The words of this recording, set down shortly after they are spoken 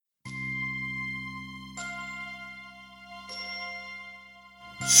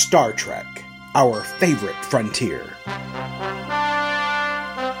Star Trek, our favorite frontier.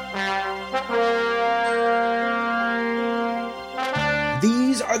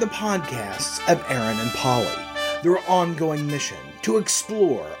 These are the podcasts of Aaron and Polly, their ongoing mission to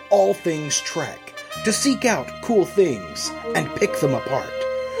explore all things Trek, to seek out cool things and pick them apart,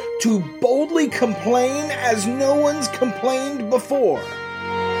 to boldly complain as no one's complained before.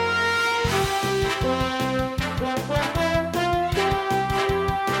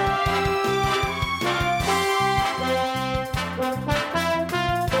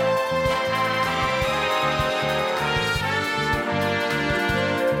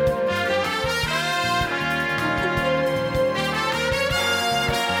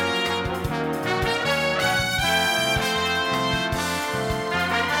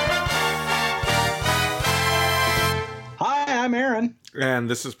 I'm Aaron. And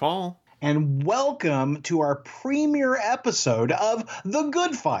this is Paul. And welcome to our premiere episode of The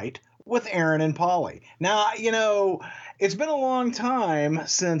Good Fight with Aaron and Polly. Now, it's been a long time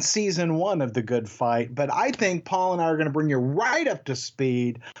since season 1 of The Good Fight, but I think Paul and I are going to bring you right up to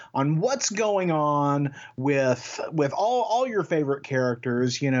speed on what's going on with all your favorite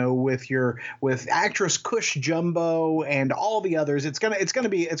characters, with actress Cush Jumbo and all the others. It's going to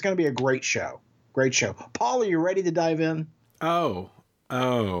be a great show. Great show. Paul, are you ready to dive in? Oh.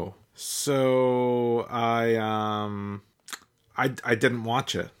 So I didn't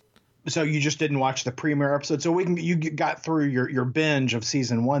watch it. So you just didn't watch the premiere episode. So you got through your binge of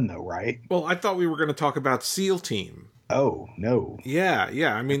season 1 though, right? Well, I thought we were going to talk about SEAL Team. Oh, no. Yeah.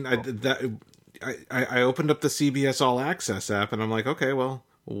 I mean, I opened up the CBS All Access app and I'm like, okay, well,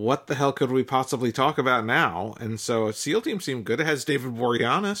 what the hell could we possibly talk about now? And so SEAL Team seemed good. It has David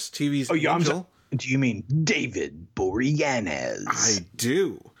Boreanaz, TV's Angel. Do you mean David Boreanaz? I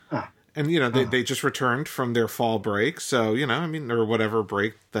do. Huh. And, they just returned from their fall break. So, or whatever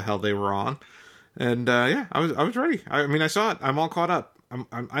break the hell they were on. And, I was ready. I saw it. I'm all caught up.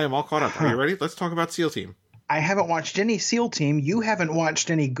 I am all caught up. Are you ready? Let's talk about SEAL Team. I haven't watched any SEAL Team. You haven't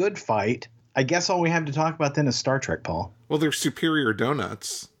watched any Good Fight. I guess all we have to talk about then is Star Trek, Paul. Well, they're superior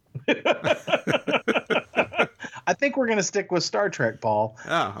donuts. I think we're going to stick with Star Trek, Paul.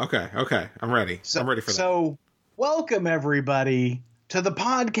 Oh, okay. I'm ready. I'm ready for that. So, welcome everybody to the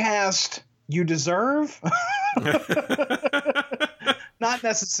podcast you deserve. Not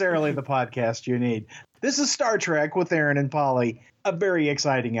necessarily the podcast you need. This is Star Trek with Aaron and Polly, a very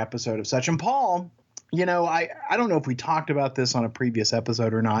exciting episode of such. And Paul, I don't know if we talked about this on a previous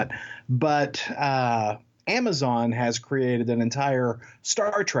episode or not, but Amazon has created an entire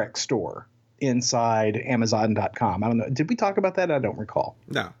Star Trek store inside Amazon.com. I don't know. Did we talk about that? I don't recall.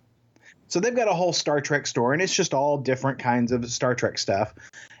 No. So they've got a whole Star Trek store, and it's just all different kinds of Star Trek stuff.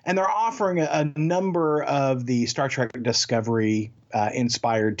 And they're offering a number of the Star Trek Discovery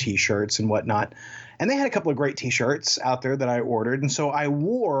inspired T-shirts and whatnot. And they had a couple of great T-shirts out there that I ordered. And so I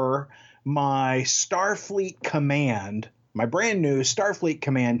wore my Starfleet Command, my brand new Starfleet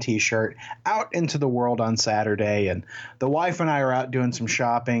Command T-shirt, out into the world on Saturday. And the wife and I are out doing some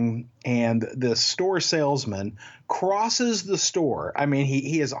shopping, and the store salesman crosses the store. I mean,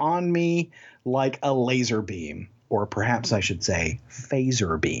 he is on me like a laser beam, or perhaps I should say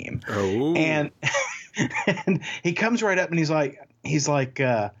phaser beam. Oh. And he comes right up and he's like, is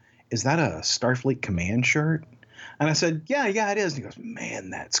that a Starfleet Command shirt? And I said, yeah, it is. And he goes, man,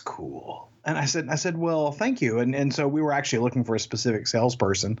 that's cool. And I said, well, thank you. And so we were actually looking for a specific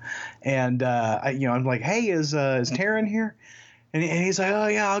salesperson. And, I'm like, hey, is Taryn here? And he's like, oh,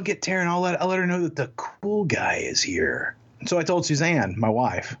 yeah, I'll get Taryn. I'll let her know that the cool guy is here. And so I told Suzanne, my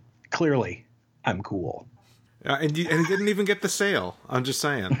wife, clearly I'm cool. And he didn't even get the sale. I'm just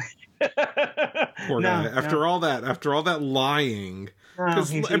saying. Poor guy. After all that lying.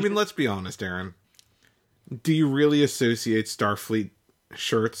 Because, let's be honest, Aaron. Do you really associate Starfleet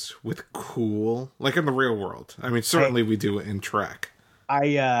shirts with cool, like in the real world? I mean, certainly we do it in Trek.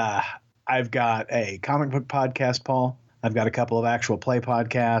 I've got a comic book podcast, Paul. I've got a couple of actual play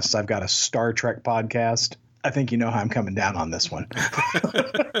podcasts. I've got a Star Trek podcast. I think you know how I'm coming down on this one.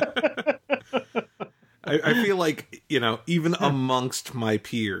 I feel like, even amongst my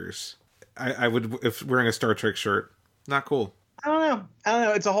peers, I would, if wearing a Star Trek shirt, not cool. I don't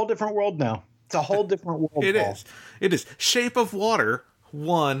know. It's a whole different world now. It's a whole different world. It is. Shape of Water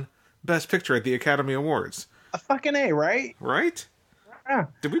won Best Picture at the Academy Awards. A fucking A, right? Right? Yeah.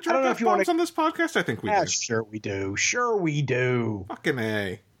 Did we drop F-bombs on this podcast? I think we did. Sure we do. Fucking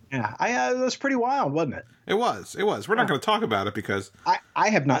A. Yeah. It was pretty wild, wasn't it? It was. We're not going to talk about it because I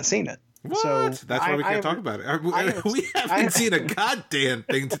have not seen it. What? So that's why we can't talk about it. We haven't seen a goddamn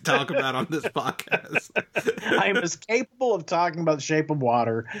thing to talk about on this podcast. I am as capable of talking about The Shape of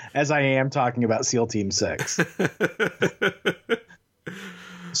Water as I am talking about SEAL Team 6.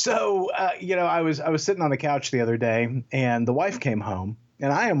 So, I was sitting on the couch the other day, and the wife came home,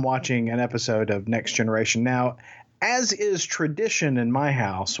 and I am watching an episode of Next Generation. Now, as is tradition in my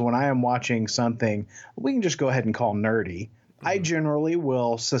house, when I am watching something we can just go ahead and call nerdy, I generally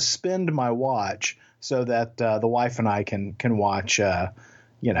will suspend my watch so that the wife and I can watch,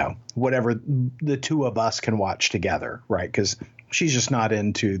 whatever the two of us can watch together, right? Because she's just not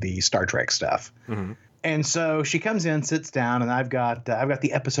into the Star Trek stuff. Mm-hmm. And so she comes in, sits down, and I've got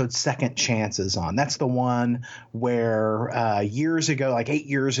the episode Second Chances on. That's the one where years ago, like 8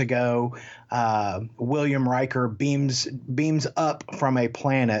 years ago, William Riker beams up from a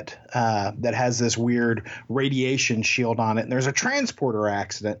planet that has this weird radiation shield on it, and there's a transporter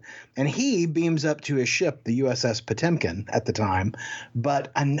accident, and he beams up to his ship, the USS Potemkin at the time,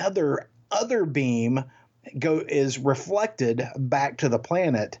 but other beam is reflected back to the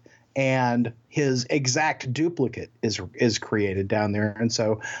planet, and his exact duplicate is created down there. And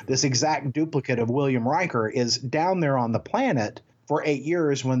so this exact duplicate of William Riker is down there on the planet for 8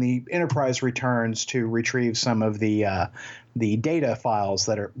 years when the Enterprise returns to retrieve some of the data files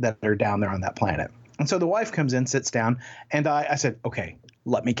that are down there on that planet. And so the wife comes in, sits down, and I said, okay,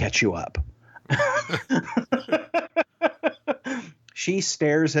 let me catch you up. She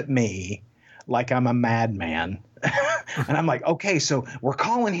stares at me like I'm a madman. And I'm like, okay, so we're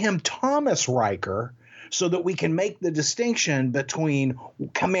calling him Thomas Riker so that we can make the distinction between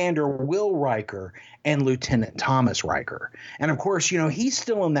Commander Will Riker and Lieutenant Thomas Riker. And of course, he's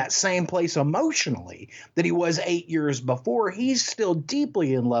still in that same place emotionally that he was 8 years before. He's still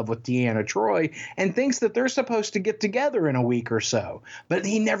deeply in love with Deanna Troi and thinks that they're supposed to get together in a week or so. But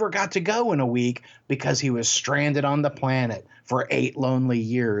he never got to go in a week because he was stranded on the planet for 8 lonely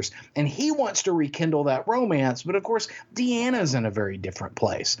years. And he wants to rekindle that romance. But of course, Deanna's in a very different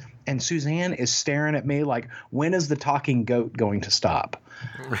place. And Suzanne is staring at me like, when is the talking goat going to stop?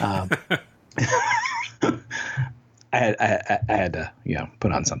 I had to,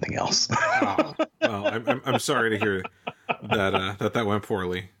 put on something else. Oh, well, I'm sorry to hear that went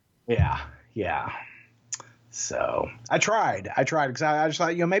poorly. Yeah. So I tried because I just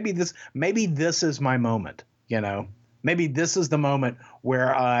thought, maybe this is my moment. Maybe this is the moment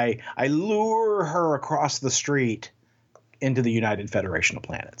where I lure her across the street into the United Federation of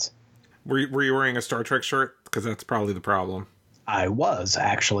Planets. Were you wearing a Star Trek shirt? Because that's probably the problem. I was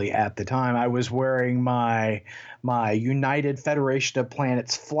actually at the time. I was wearing my United Federation of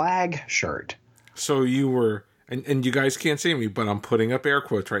Planets flag shirt. So you were, and you guys can't see me, but I'm putting up air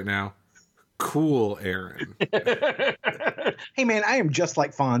quotes right now. Cool, Aaron. Hey, man, I am just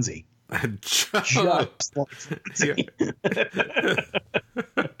like Fonzie. Just like Fonzie.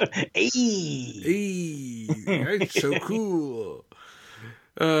 Hey, that's so cool.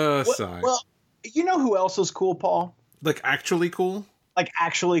 Sigh. Well, you know who else is cool, Paul? Like actually cool? Like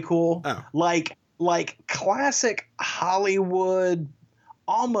actually cool? Oh. Like classic Hollywood,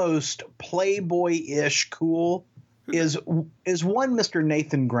 almost Playboy-ish cool is one Mr.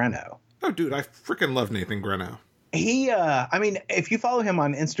 Nathan Greno. Oh, dude, I freaking love Nathan Greno. He, if you follow him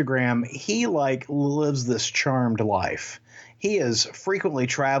on Instagram, he lives this charmed life. He is frequently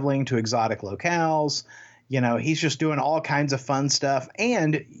traveling to exotic locales. He's just doing all kinds of fun stuff,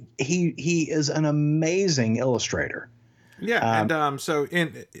 and he is an amazing illustrator. Yeah, and so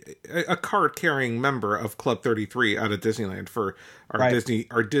in a card-carrying member of Club 33 out of Disneyland for our right.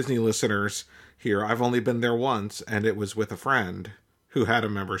 Disney listeners here. I've only been there once, and it was with a friend who had a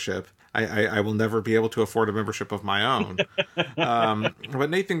membership. I will never be able to afford a membership of my own. But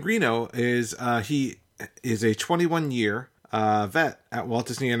Nathan Greno is a 21-year vet at Walt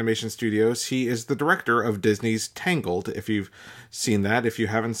Disney Animation Studios. He is the director of Disney's Tangled, if you've seen that. If you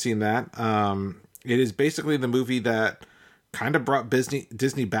haven't seen that, it is basically the movie that kind of brought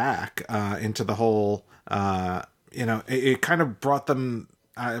Disney back into the whole, it kind of brought them,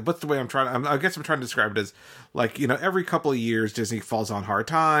 what's the way I guess I'm trying to describe it as, every couple of years Disney falls on hard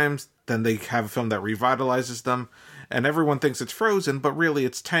times, then they have a film that revitalizes them, and everyone thinks it's Frozen, but really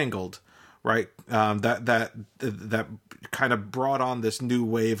it's Tangled, right? That kind of brought on this new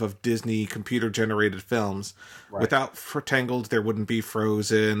wave of Disney computer-generated films. Right. Without Tangled, there wouldn't be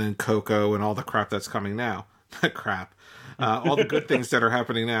Frozen and Coco and all the crap that's coming now. Crap. All the good things that are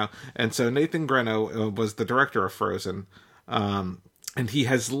happening now. And so Nathan Greno was the director of Frozen. And he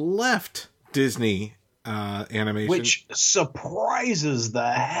has left Disney animation. Which surprises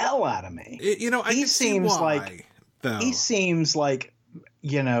the hell out of me. I he can see why, he seems like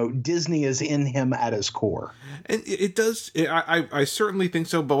Disney is in him at his core. And it does. I certainly think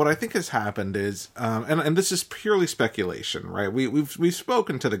so. But what I think has happened is, and this is purely speculation, right? We've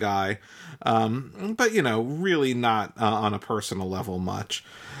spoken to the guy, but really not on a personal level much.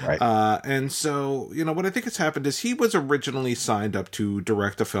 Right. And so, what I think has happened is he was originally signed up to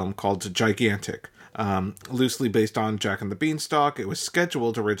direct a film called Gigantic, loosely based on Jack and the Beanstalk. It was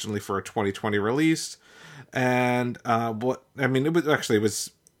scheduled originally for a 2020 release. And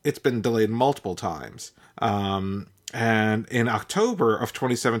it's been delayed multiple times. And in October of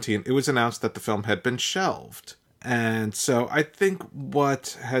 2017, it was announced that the film had been shelved. And so I think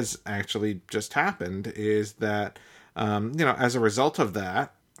what has actually just happened is that, as a result of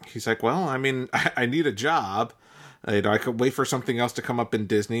that, he's like, well, I need a job. I could wait for something else to come up in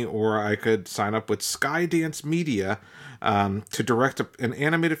Disney, or I could sign up with Skydance Media to direct an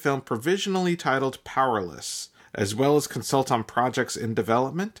animated film provisionally titled Powerless, as well as consult on projects in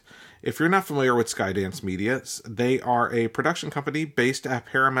development. If you're not familiar with Skydance Media, they are a production company based at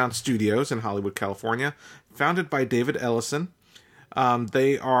Paramount Studios in Hollywood, California, founded by David Ellison.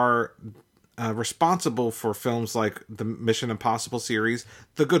 They are responsible for films like the Mission Impossible series,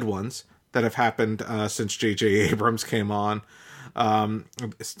 the good ones, that have happened since J.J. Abrams came on.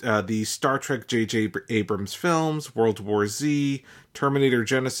 The Star Trek J.J. Abrams films, World War Z, Terminator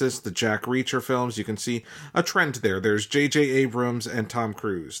Genesis, the Jack Reacher films. You can see a trend there. There's J.J. Abrams and Tom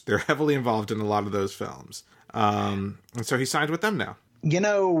Cruise. They're heavily involved in a lot of those films. And so he signed with them now.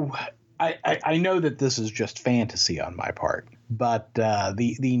 I know that this is just fantasy on my part, but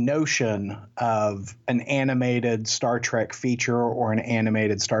the notion of an animated Star Trek feature or an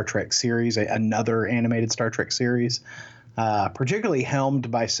animated Star Trek series, another animated Star Trek series, particularly helmed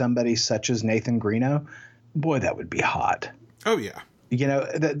by somebody such as Nathan Greeno, boy, that would be hot. Oh yeah.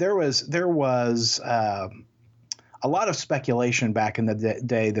 There was a lot of speculation back in the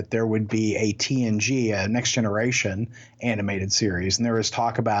day that there would be a TNG, a Next Generation animated series, and there was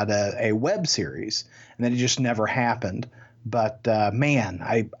talk about a web series, and then it just never happened. But man,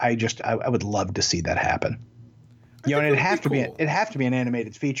 I would love to see that happen. And it'd have to be an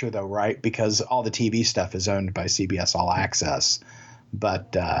animated feature though, right? Because all the TV stuff is owned by CBS All Access.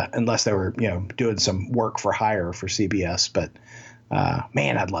 But unless they were doing some work for hire for CBS, but.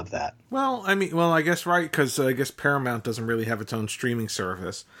 Man, I'd love that. Well, I guess, right, because I guess Paramount doesn't really have its own streaming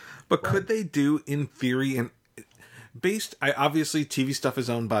service. But right. Could they do, in theory, obviously TV stuff is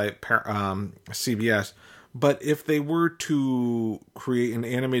owned by CBS, but if they were to create an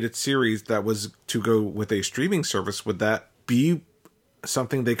animated series that was to go with a streaming service, would that be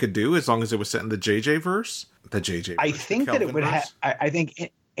something they could do as long as it was set in the JJ verse? The JJ verse. I think that it would have. I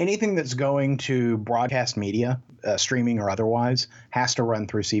think anything that's going to broadcast media, streaming or otherwise, has to run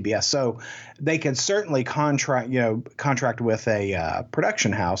through CBS. So they could certainly contract with a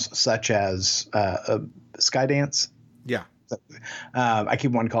production house such as Skydance. Yeah. I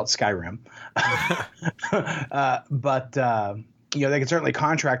keep wanting to call it Skyrim. But they could certainly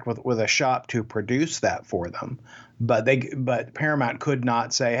contract with a shop to produce that for them. But Paramount could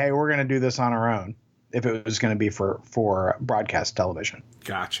not say, hey, we're going to do this on our own if it was going to be for broadcast television.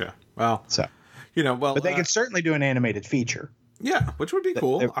 Gotcha. Well, but they could certainly do an animated feature. Yeah, which would be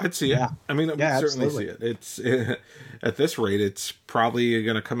cool. I'd see it. Yeah. We'd certainly see it. It's at this rate, it's probably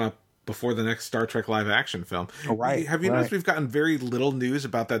going to come up before the next Star Trek live action film. Oh, right. Have you noticed we've gotten very little news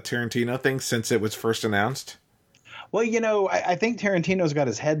about that Tarantino thing since it was first announced? Well, I think Tarantino's got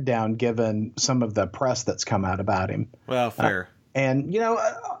his head down given some of the press that's come out about him. Well, fair. And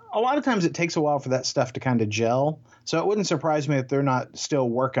a lot of times it takes a while for that stuff to kind of gel. So it wouldn't surprise me if they're not still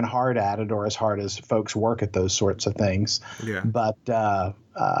working hard at it, or as hard as folks work at those sorts of things. Yeah. But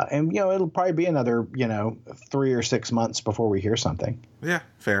it'll probably be another 3 or 6 months before we hear something. Yeah,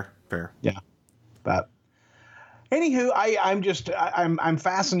 fair. Yeah, but anywho, I'm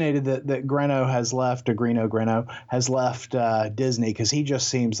fascinated that Greeno has left Disney, because he just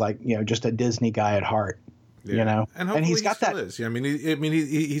seems like just a Disney guy at heart. Yeah. And he's got that. Is.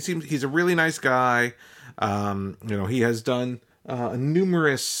 He seems he's a really nice guy. He has done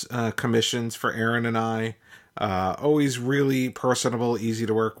numerous commissions for Aaron and I. Always really personable, easy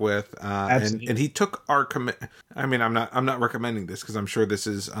to work with. And he took our I'm not recommending this because I'm sure this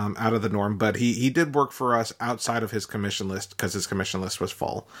is out of the norm, but he did work for us outside of his commission list because his commission list was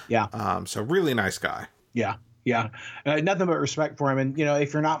full. Yeah. So really nice guy. Yeah. Yeah. Nothing but respect for him. And,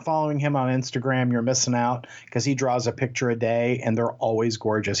 if you're not following him on Instagram, you're missing out, because he draws a picture a day and they're always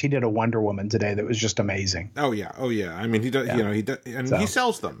gorgeous. He did a Wonder Woman today that was just amazing. Oh, yeah. He does, he does, and he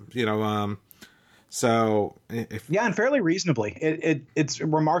sells them, so and fairly reasonably. It's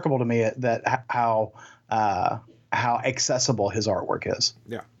remarkable to me that how how accessible his artwork is.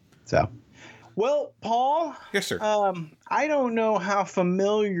 Yeah. So, well, Paul. Yes, sir. I don't know how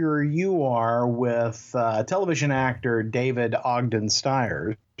familiar you are with television actor David Ogden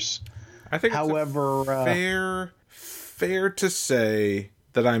Stiers. I think, however, fair to say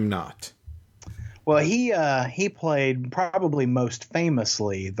that I'm not. Well, he played probably most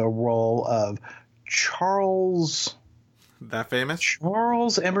famously the role of Charles. That famous?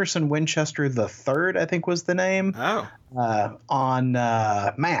 Charles Emerson Winchester III, I think was the name. Oh. On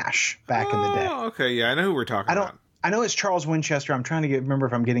MASH back in the day. Oh, okay. Yeah, I know who we're talking about. I know it's Charles Winchester. I'm trying to remember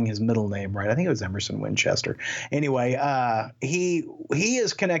if I'm getting his middle name right. I think it was Emerson Winchester. Anyway, he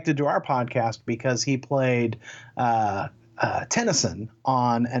is connected to our podcast because he played Tennyson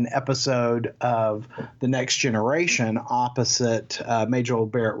on an episode of The Next Generation opposite Majel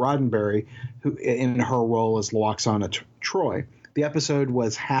Barrett Roddenberry, who in her role as Loxana Troy. The episode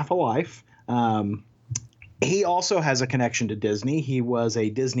was Half a Life. He also has a connection to Disney. He was a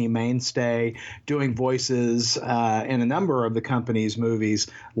Disney mainstay doing voices in a number of the company's movies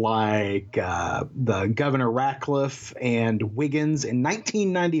like the Governor Ratcliffe and Wiggins in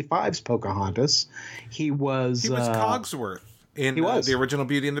 1995's Pocahontas. He was Cogsworth in the original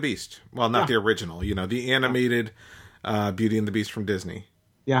Beauty and the Beast. Well, not the original, the animated Beauty and the Beast from Disney.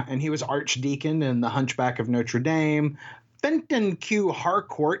 Yeah, and he was Archdeacon in The Hunchback of Notre Dame. Fenton Q.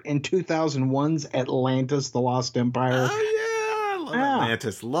 Harcourt in 2001's Atlantis, The Lost Empire. Oh, yeah.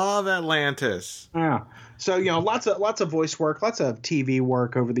 Atlantis. Love Atlantis. Yeah. So, lots of voice work, lots of TV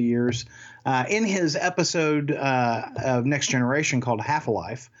work over the years. In his episode of Next Generation called Half a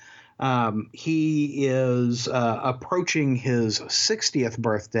Life, he is approaching his 60th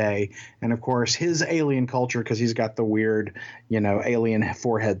birthday. And, of course, his alien culture, because he's got the weird, alien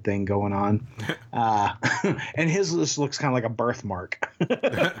forehead thing going on. And his list looks kind of like a birthmark.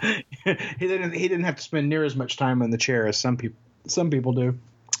 He didn't have to spend near as much time in the chair as some people do.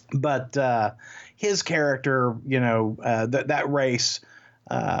 But his character, that race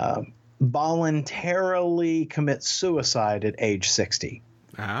voluntarily commits suicide at age 60.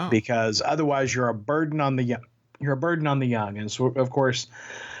 Oh. Because otherwise you're a burden on the young. You're a burden on the young. And so, of course,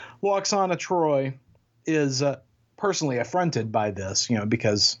 Loxana Troy is personally affronted by this,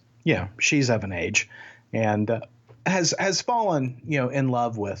 because, she's of an age and has fallen, in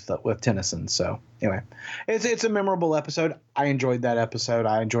love with Tennyson. So anyway, it's a memorable episode. I enjoyed that episode.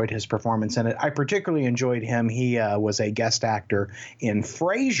 I enjoyed his performance in it. I particularly enjoyed him. He was a guest actor in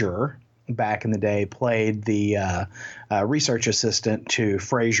Frasier. Back in the day, played the research assistant to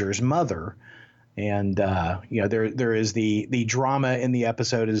Frasier's mother, and there is the drama in the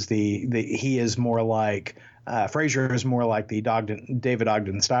episode is he is more like Frasier is more like the David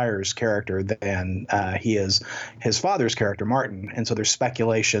Ogden Stiers character than he is his father's character Martin, and so there's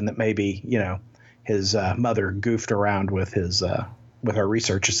speculation that maybe his mother goofed around with her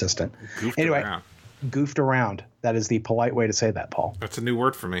research assistant. Goofed around. That is the polite way to say that, Paul. That's a new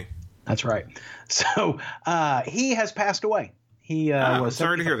word for me. That's right. So he has passed away. He was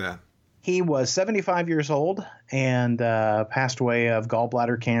sorry to hear that. He was 75 years old and passed away of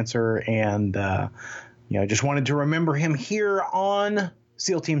gallbladder cancer. And just wanted to remember him here on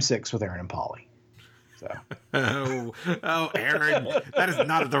SEAL Team 6 with Aaron and Polly. So. Oh, Aaron, that is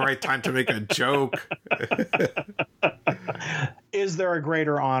not the right time to make a joke. Is there a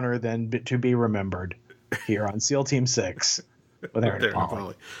greater honor than to be remembered here on SEAL Team 6 with Aaron and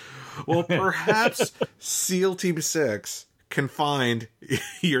Polly? Well, perhaps SEAL Team 6 can find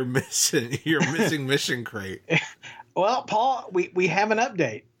your missing mission crate. Well, Paul, we have an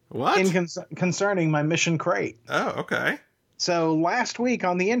update. What? Concerning my mission crate. Oh, okay. So last week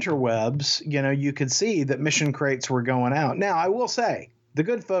on the interwebs, you could see that mission crates were going out. Now, I will say, the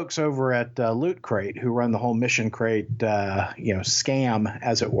good folks over at Loot Crate, who run the whole mission crate, scam,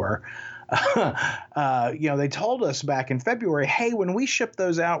 as it were, they told us back in February, hey, when we ship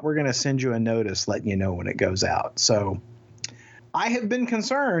those out, we're going to send you a notice letting you know when it goes out. So I have been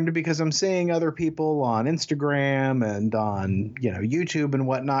concerned because I'm seeing other people on Instagram and on, YouTube and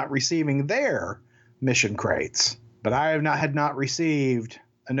whatnot receiving their mission crates. But I had not received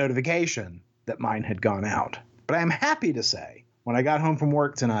a notification that mine had gone out. But I am happy to say when I got home from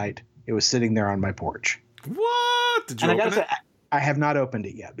work tonight, it was sitting there on my porch. What? Did you open it? I have not opened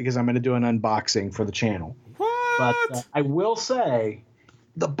it yet because I'm going to do an unboxing for the channel. What? But I will say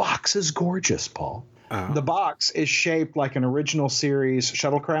the box is gorgeous, Paul. Oh. The box is shaped like an original series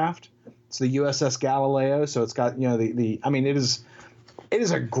shuttlecraft. It's the USS Galileo, so it's got it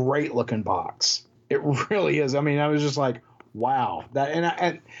is a great looking box. It really is. I mean, I was just like, wow.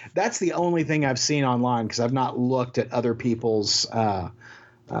 And that's the only thing I've seen online because I've not looked at other people's.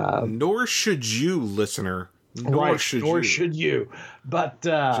 Nor should you, listener, Nor should you. But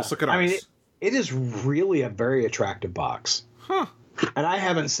just look at us. I mean, it is really a very attractive box. Huh. And I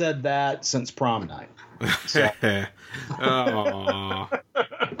haven't said that since prom night. So.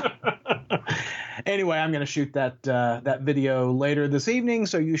 Anyway, I'm going to shoot that video later this evening,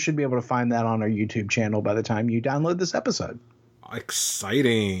 so you should be able to find that on our YouTube channel by the time you download this episode.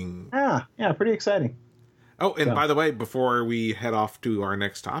 Exciting. Yeah, pretty exciting. Oh, and by the way, before we head off to our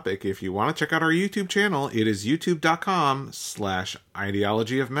next topic, if you want to check out our YouTube channel, it is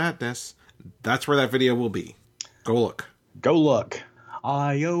youtube.com/ideology of madness. That's where that video will be. Go look. Go look.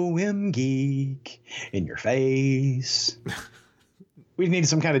 IOM geek in your face. We need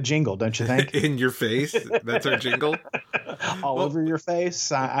some kind of jingle, don't you think? In your face? That's our jingle? All over your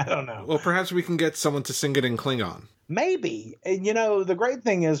face? I don't know. Well, perhaps we can get someone to sing it in Klingon. Maybe. And, the great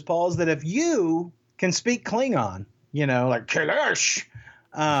thing is, Paul, is that if you can speak Klingon, like Kalash.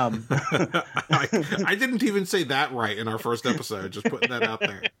 I didn't even say that right in our first episode. Just putting that out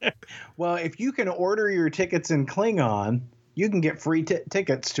there. Well, if you can order your tickets in Klingon, you can get free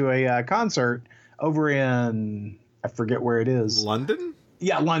tickets to a concert over in, I forget where it is. London?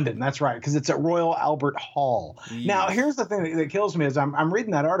 Yeah, London. That's right. Because it's at Royal Albert Hall. Yes. Now, here's the thing that kills me is I'm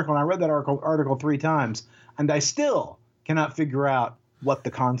reading that article, and I read that article 3 times, and I still cannot figure out what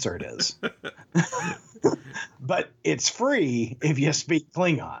the concert is. But it's free if you speak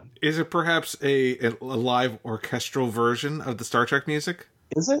Klingon. Is it perhaps a live orchestral version of the Star Trek music?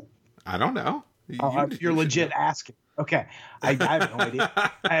 Is it? I don't know. You're legit asking. Okay. I have no idea.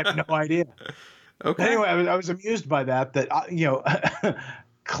 I have no idea. Okay. Anyway, I was amused by that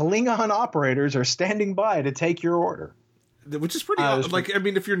Klingon operators are standing by to take your order. Which is pretty like, I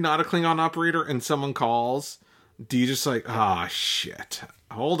mean, if you're not a Klingon operator and someone calls, do you just like, shit,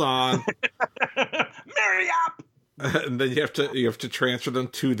 hold on. Marry up. And then you have to transfer them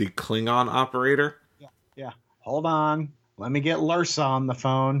to the Klingon operator. Yeah. Hold on. Let me get Lursa on the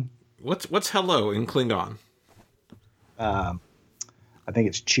phone. What's hello in Klingon? I think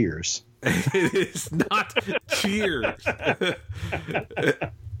it's cheers. It is not cheers.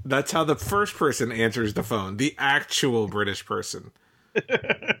 That's how the first person answers the phone. The actual British person.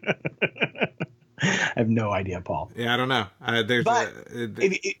 I have no idea, Paul. Yeah, I don't know.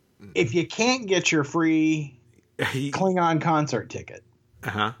 If you can't get your free Klingon concert ticket,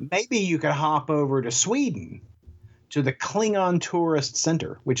 maybe you could hop over to Sweden to the Klingon Tourist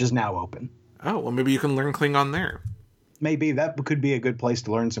Center, which is now open. Oh, well, maybe you can learn Klingon there. Maybe that could be a good place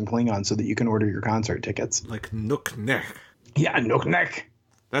to learn some Klingon so that you can order your concert tickets. Like Nuknek. Yeah, Nuknek.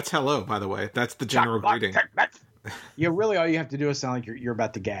 That's hello, by the way. That's the general greeting. Yeah, really, all you have to do is sound like you're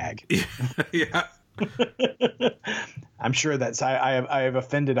about to gag. Yeah. I'm sure that's I have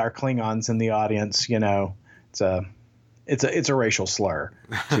offended our Klingons in the audience. It's a racial slur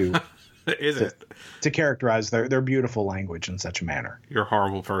to to characterize their beautiful language in such a manner. You're a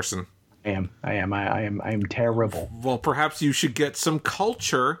horrible person. I am terrible. Well, perhaps you should get some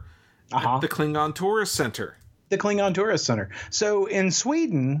culture at the Klingon Tourist Center. The Klingon Tourist Center. So in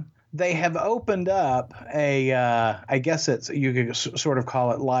Sweden, they have opened up I guess you could sort of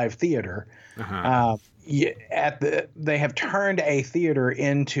call it live theater. They have turned a theater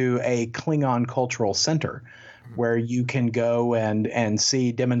into a Klingon cultural center where you can go and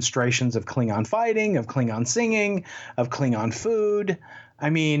see demonstrations of Klingon fighting, of Klingon singing, of Klingon food. I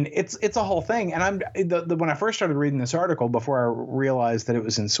mean, it's a whole thing. And when I first started reading this article, before I realized that it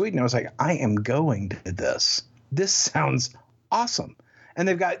was in Sweden, I was like, I am going to this. This sounds awesome. And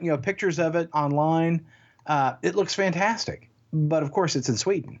they've got pictures of it online. It looks fantastic. But of course, it's in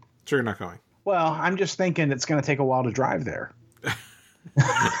Sweden. So you're not going. Well, I'm just thinking it's going to take a while to drive there.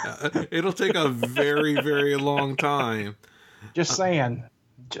 It'll take a very, very long time. Just saying.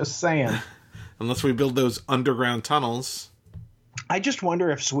 Unless we build those underground tunnels. I just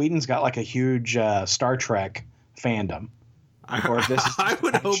wonder if Sweden's got like a huge Star Trek fandom. Or if this I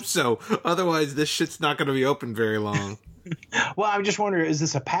would hope so. Otherwise, this shit's not going to be open very long. Well, I'm just wondering, is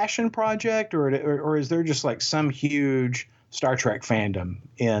this a passion project or is there just like some huge Star Trek fandom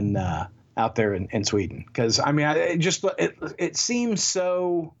in out there in Sweden? Because I mean, it seems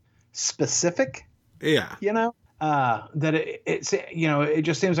so specific. Yeah. That it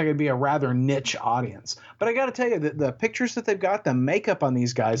just seems like it'd be a rather niche audience. But I got to tell you that the pictures that they've got, the makeup on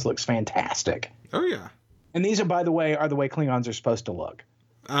these guys looks fantastic. Oh yeah. And these are, by the way, the way Klingons are supposed to look.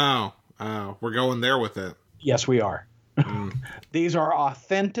 Oh, we're going there with it. Yes, we are. These are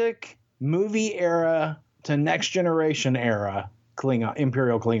authentic movie era to next generation era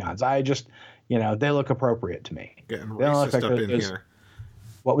Imperial Klingons. I just, they look appropriate to me. Getting racist up in here.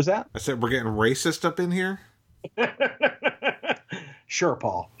 What was that? I said we're getting racist up in here. Sure,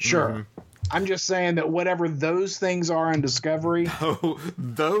 Paul. Sure. I'm just saying that whatever those things are in Discovery. Oh,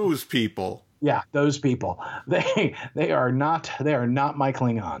 those people. Yeah, those people. They are not my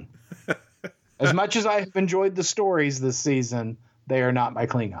Klingon. As much as I have enjoyed the stories this season, they are not my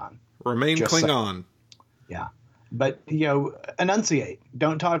Klingon. Remain just Klingon. Saying. Yeah. But, enunciate.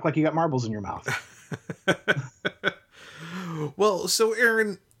 Don't talk like you got marbles in your mouth. Well, so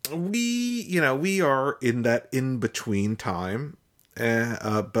Aaron, we are in that in-between time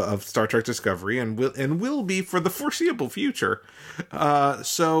of Star Trek Discovery and will be for the foreseeable future.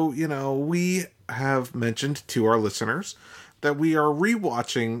 So, we have mentioned to our listeners that we are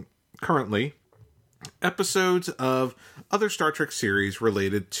rewatching currently episodes of other Star Trek series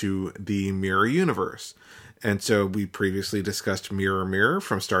related to the Mirror Universe. And so we previously discussed Mirror Mirror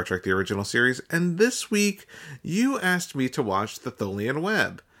from Star Trek the Original Series, and this week you asked me to watch the Tholian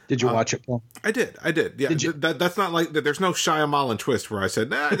Web. Did you watch it, Paul? I did. Yeah, that's not like that. There's no Shyamalan twist where I said,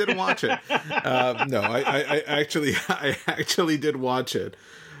 "Nah, I didn't watch it." No, I actually did watch it.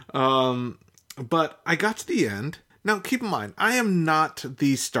 But I got to the end. Now, keep in mind, I am not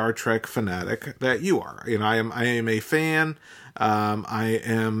the Star Trek fanatic that you are. I am a fan. I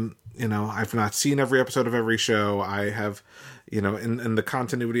am, I've not seen every episode of every show. I have, in the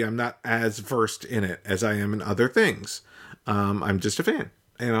continuity, I'm not as versed in it as I am in other things. I'm just a fan.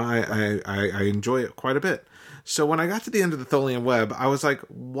 I enjoy it quite a bit. So when I got to the end of the Tholian Web, I was like,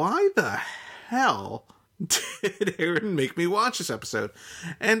 why the hell did Aaron make me watch this episode?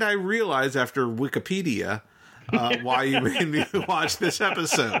 And I realized after Wikipedia why you made me watch this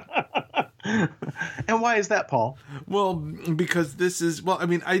episode. And why is that, Paul? Well, because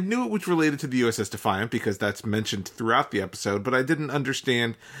I knew it was related to the USS Defiant because that's mentioned throughout the episode, but I didn't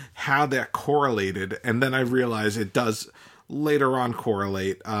understand how that correlated. And then I realized it does later on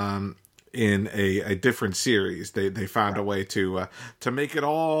correlate in a different series. They found a way to make it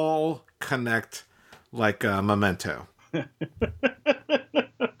all connect like Memento.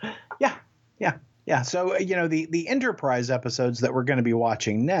 Yeah. So, the Enterprise episodes that we're going to be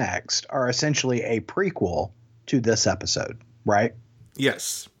watching next are essentially a prequel to this episode, right?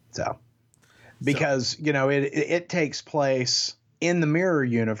 Yes. So, because, it takes place in the Mirror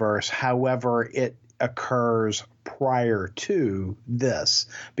Universe. However, it occurs prior to this,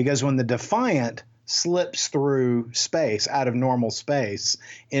 because when the Defiant slips through space, out of normal space,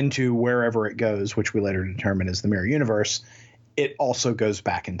 into wherever it goes, which we later determine is the Mirror Universe, it also goes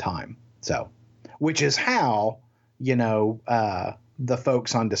back in time. So, which is how, the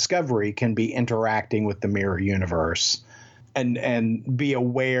folks on Discovery can be interacting with the Mirror Universe and be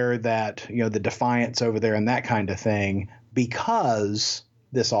aware that, the Defiant's over there and that kind of thing, because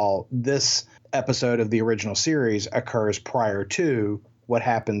this episode of the original series occurs prior to what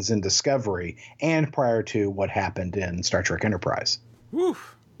happens in Discovery and prior to what happened in Star Trek Enterprise.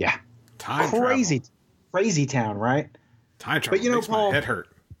 Woof. Yeah. Crazy town, right? Time travel makes Paul, my head hurt.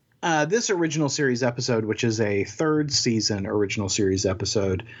 This original series episode, which is a third season original series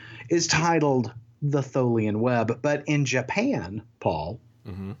episode, is titled The Tholian Web. But in Japan, Paul,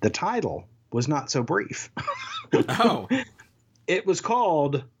 the title was not so brief. Oh. It was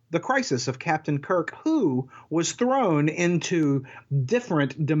called The Crisis of Captain Kirk, who was thrown into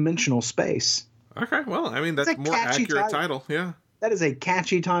different dimensional space. Okay, well, that's a more accurate title. Yeah. That is a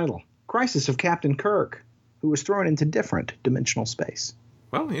catchy title. Crisis of Captain Kirk, who was thrown into different dimensional space.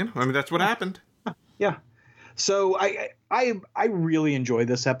 Well, that's what happened. Yeah. So I really enjoy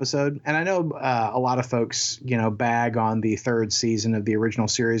this episode, and I know a lot of folks, bag on the third season of the original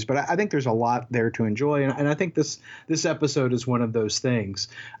series, but I think there's a lot there to enjoy, and I think this episode is one of those things.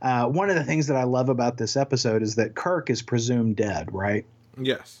 One of the things that I love about this episode is that Kirk is presumed dead, right?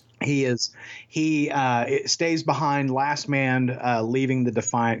 Yes. He stays behind, last man leaving the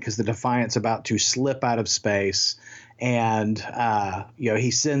Defiant, because the Defiant's about to slip out of space. And, he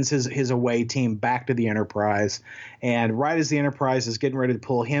sends his away team back to the Enterprise. And right as the Enterprise is getting ready to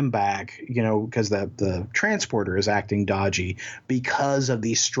pull him back, because the transporter is acting dodgy because of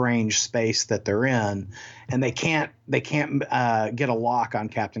the strange space that they're in. And they can't get a lock on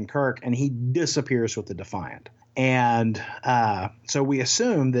Captain Kirk, and he disappears with the Defiant. And so we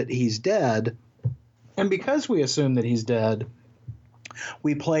assume that he's dead. And because we assume that he's dead,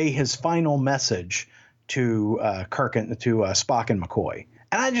 we play his final message to Kirk and to Spock and McCoy.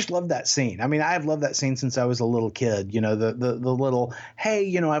 And I just love that scene. I have loved that scene since I was a little kid. The little,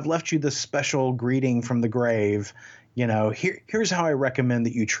 hey, I've left you this special greeting from the grave. Here's how I recommend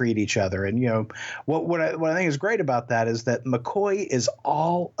that you treat each other. And, what I think is great about that is that McCoy is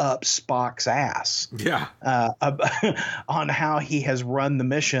all up Spock's ass. Yeah. On how he has run the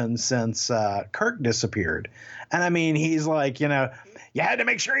mission since Kirk disappeared. And he's like, You had to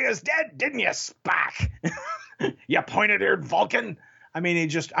make sure he was dead, didn't you, Spock? You pointed-eared Vulcan. I mean,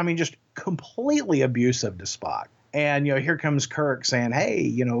 just completely abusive to Spock. And, here comes Kirk saying,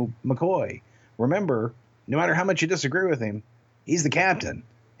 hey, McCoy, remember, no matter how much you disagree with him, he's the captain.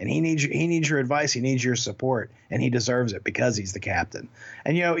 And he needs your advice. He needs your support. And he deserves it because he's the captain.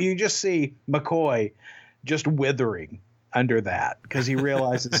 And, you just see McCoy just withering under that because he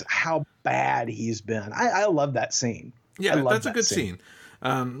realizes how bad he's been. I love that scene. Yeah, that's a good scene.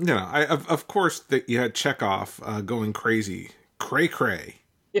 Of course, that you had Chekhov going crazy. Cray.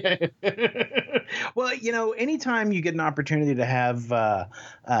 Well, anytime you get an opportunity to have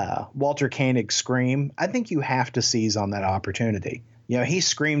Walter Koenig scream, I think you have to seize on that opportunity. He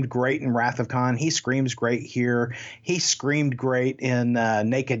screamed great in Wrath of Khan. He screams great here. He screamed great in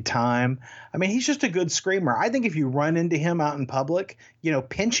Naked Time. I mean, he's just a good screamer. I think if you run into him out in public,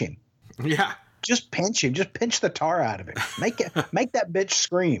 pinch him. Yeah. Just pinch him. Just pinch the tar out of him. Make that bitch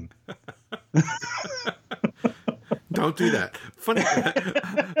scream. Don't do that. Funny,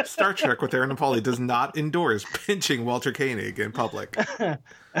 Star Trek with Aaron and Paulie does not endorse pinching Walter Koenig in public. But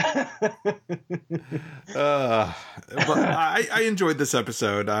I enjoyed this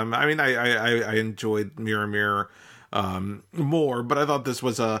episode. I enjoyed Mirror Mirror more, but I thought this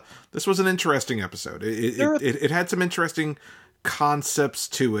was an interesting episode. It had some interesting concepts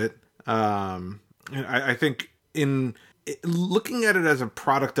to it. I think looking at it as a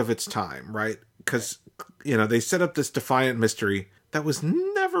product of its time, right? Because they set up this Defiant mystery that was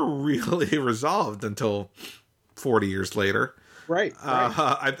never really resolved until 40 years later. Right.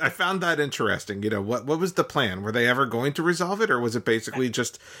 I found that interesting. What was the plan? Were they ever going to resolve it, or was it basically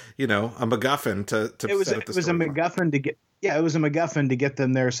just a MacGuffin to set up the story? It was a MacGuffin to get. Yeah, it was a MacGuffin to get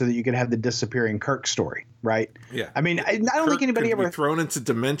them there so that you could have the disappearing Kirk story, right? Yeah. I mean, I don't think anybody ever thrown into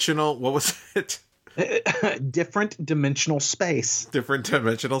dimensional. What was it? Different dimensional space. Different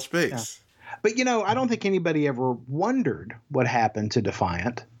dimensional space. Yeah. But, I don't think anybody ever wondered what happened to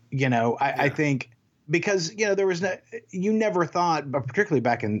Defiant. I think because, there was you never thought, but particularly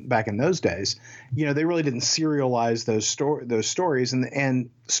back in those days, they really didn't serialize those stories. And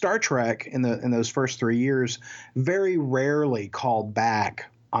Star Trek in those first 3 years very rarely called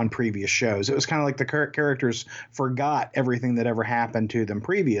back on previous shows. It was kind of like the characters forgot everything that ever happened to them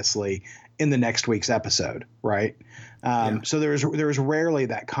previously in the next week's episode, right? So there was rarely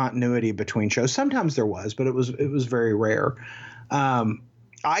that continuity between shows. Sometimes there was, but it was very rare.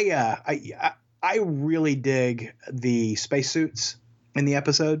 I really dig the spacesuits in the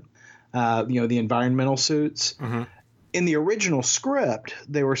episode. The environmental suits. Mm-hmm. In the original script,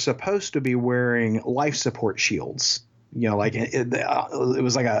 they were supposed to be wearing life support shields. It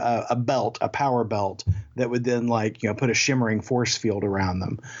was like a belt, a power belt that would then put a shimmering force field around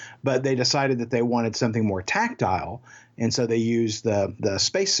them. But they decided that they wanted something more tactile, and so they used the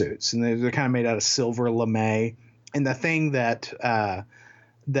spacesuits, and they're kind of made out of silver lame. And the thing that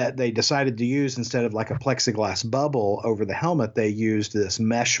they decided to use instead of like a plexiglass bubble over the helmet, they used this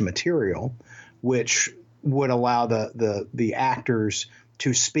mesh material, which would allow the actors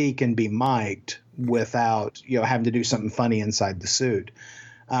to speak and be mic'd without having to do something funny inside the suit.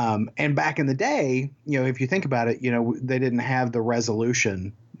 And back in the day, if you think about it, they didn't have the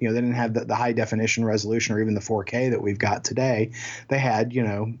resolution. They didn't have the high definition resolution or even the 4K that we've got today. They had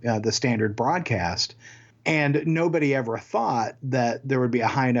the standard broadcast, and nobody ever thought that there would be a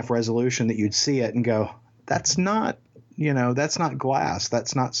high enough resolution that you'd see it and go, that's not glass.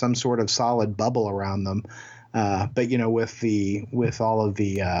 That's not some sort of solid bubble around them. But with all of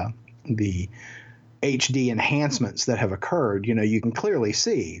the HD enhancements that have occurred, you can clearly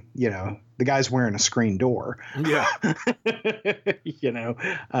see, the guy's wearing a screen door. Yeah. But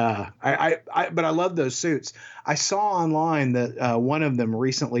I love those suits. I saw online that one of them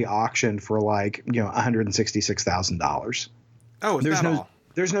recently auctioned for $166,000. Oh, is that all?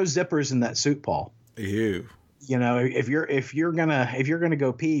 There's no zippers in that suit, Paul. Ew. If you're gonna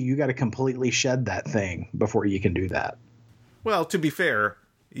go pee, you got to completely shed that thing before you can do that. Well, to be fair,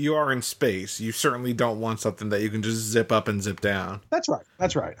 you are in space. You certainly don't want something that you can just zip up and zip down. That's right.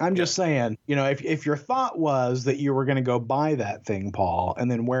 I'm just saying, if your thought was that you were going to go buy that thing, Paul, and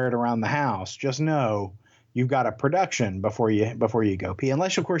then wear it around the house, just know you've got a production before you go pee.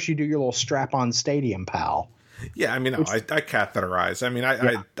 Unless, of course, you do your little strap-on stadium pal. Yeah, I catheterize.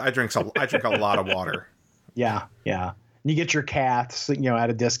 I drink a lot of water. Yeah. You get your caths, at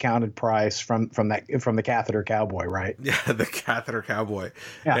a discounted price from the Catheter Cowboy, right? Yeah, the Catheter Cowboy.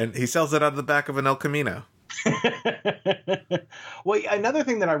 Yeah. And he sells it out of the back of an El Camino. Well, another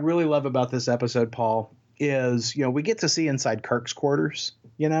thing that I really love about this episode, Paul, is, we get to see inside Kirk's quarters,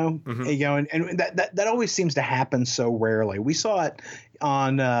 and that always seems to happen so rarely. We saw it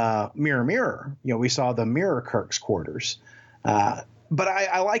on Mirror Mirror. We saw the Mirror Kirk's quarters. But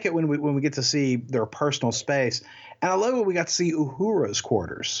I like it when we get to see their personal space. And I love when we got to see Uhura's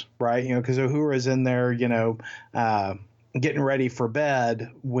quarters, right? Because Uhura's in there, getting ready for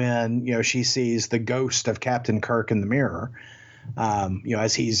bed when, she sees the ghost of Captain Kirk in the mirror.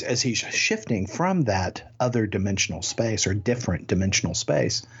 As he's shifting from that other dimensional space or different dimensional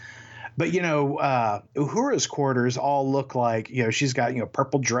space. But, Uhura's quarters all look like, she's got,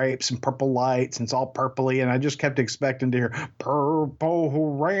 purple drapes and purple lights, and it's all purpley. And I just kept expecting to hear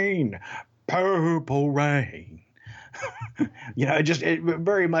purple rain. It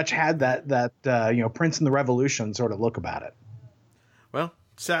very much had that Prince and the Revolution sort of look about it. Well,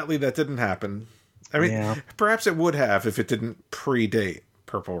 sadly, that didn't happen. I mean, perhaps it would have if it didn't predate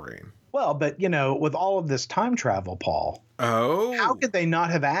Purple Rain. Well, but, with all of this time travel, Paul. Oh. How could they not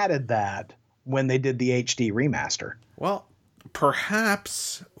have added that when they did the HD remaster? Well,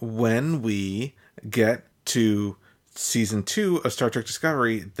 perhaps when we get to season 2 of Star Trek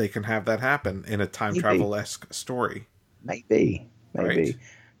Discovery, they can have that happen in a time travel-esque story. Maybe. Right?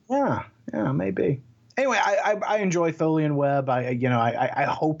 Yeah, maybe. Anyway, I enjoy Tholian Web. I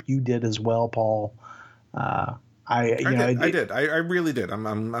hope you did as well, Paul. I did. I really did.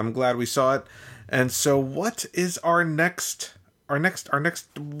 I'm glad we saw it. And so, what is our next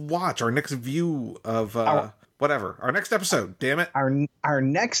watch, our next view of whatever, our next episode? Damn it! Our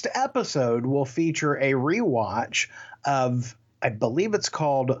next episode will feature a rewatch of, I believe it's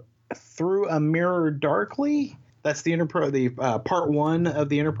called Through a Mirror Darkly. That's the part 1 of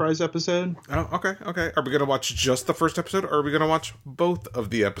the Enterprise episode. Oh, okay. Are we gonna watch just the first episode, or are we gonna watch both of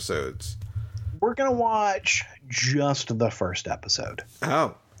the episodes? We're gonna watch just the first episode.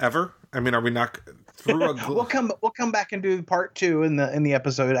 Oh, ever? I mean, are we not through a? We'll come back and do part 2 in the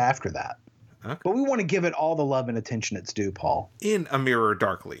episode after that. Okay. But we want to give it all the love and attention it's due, Paul. In a Mirror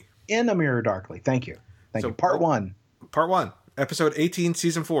Darkly. In a Mirror Darkly. Thank you. Part 1. Part 1. Episode 18,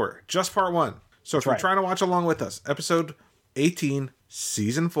 Season 4. Just Part 1. So if you're trying to watch along with us, Episode 18,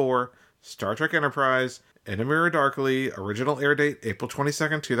 Season 4, Star Trek Enterprise, In a Mirror Darkly, original air date, April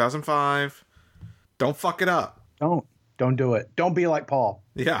 22nd, 2005. Don't fuck it up. Don't do it. Don't be like Paul.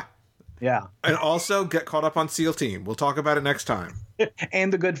 Yeah. Yeah. And also get caught up on SEAL Team. We'll talk about it next time.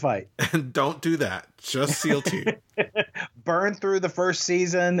 And The Good Fight. And don't do that. Just SEAL Team. Burn through the first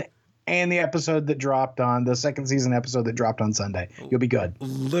season and the second season episode that dropped on Sunday. You'll be good.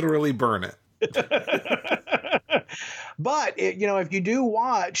 Literally burn it. But, if you do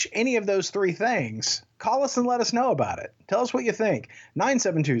watch any of those 3 things, call us and let us know about it. Tell us what you think.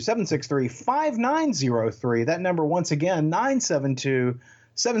 972-763-5903. That number, once again,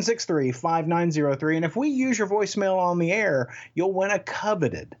 972-763-5903. And if we use your voicemail on the air, you'll win a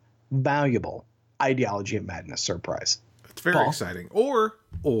coveted, valuable Ideology of Madness surprise. It's very exciting. Or,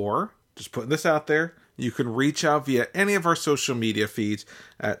 just putting this out there, you can reach out via any of our social media feeds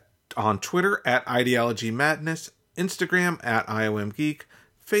on Twitter at Ideology Madness, Instagram at IOMGeek,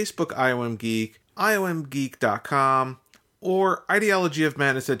 Facebook IOMGeek, IOMGeek.com, or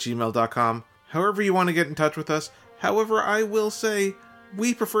ideologyofmadness@gmail.com. However you want to get in touch with us. However, I will say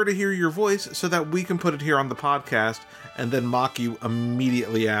we prefer to hear your voice so that we can put it here on the podcast and then mock you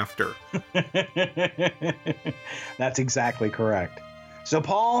immediately after. That's exactly correct. So,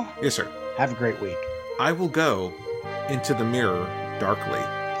 Paul. Yes, sir. Have a great week. I will go into the mirror darkly.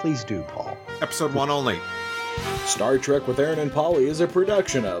 Please do, Paul. Episode 1 only. Star Trek with Aaron and Polly is a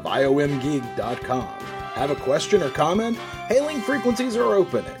production of IOMgeek.com. Have a question or comment? Hailing frequencies are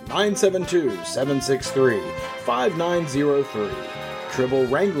open at 972-763-5903. Tribble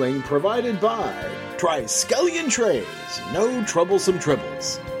wrangling provided by Triskelion Trays, no troublesome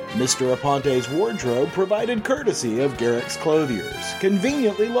tribbles. Mr. Aponte's wardrobe provided courtesy of Garrick's Clothiers,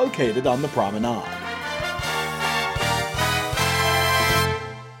 conveniently located on the promenade.